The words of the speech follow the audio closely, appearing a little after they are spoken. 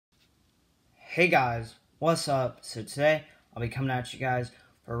Hey guys, what's up? So today I'll be coming at you guys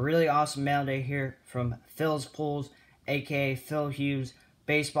for a really awesome mail day here from Phil's Pools, aka Phil Hughes,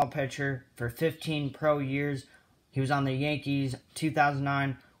 baseball pitcher for 15 pro years. He was on the Yankees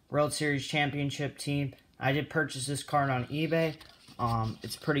 2009 World Series championship team. I did purchase this card on eBay.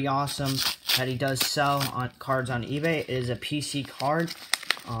 It's pretty awesome that he does sell on cards on eBay. It is a PC card,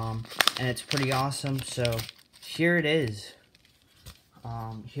 and it's pretty awesome. So here it is.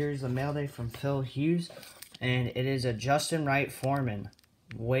 Here's the mail day from Phil Hughes, and it is a Justin Wright Foreman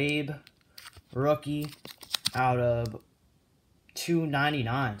Wabe rookie out of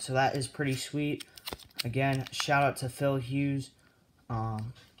 299. So that is pretty sweet. Again, shout out to Phil Hughes.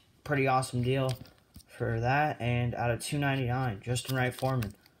 Pretty awesome deal for that, and out of 299, Justin Wright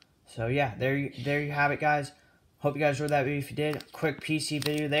Foreman. So yeah, there you have it, guys. Hope you guys enjoyed that video. If you did, quick PC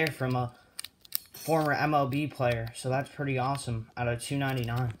video there from a former MLB player, so that's pretty awesome out of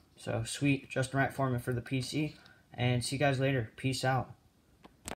 299. So sweet, Justin Wright Foreman for the PC, and see you guys later. Peace out.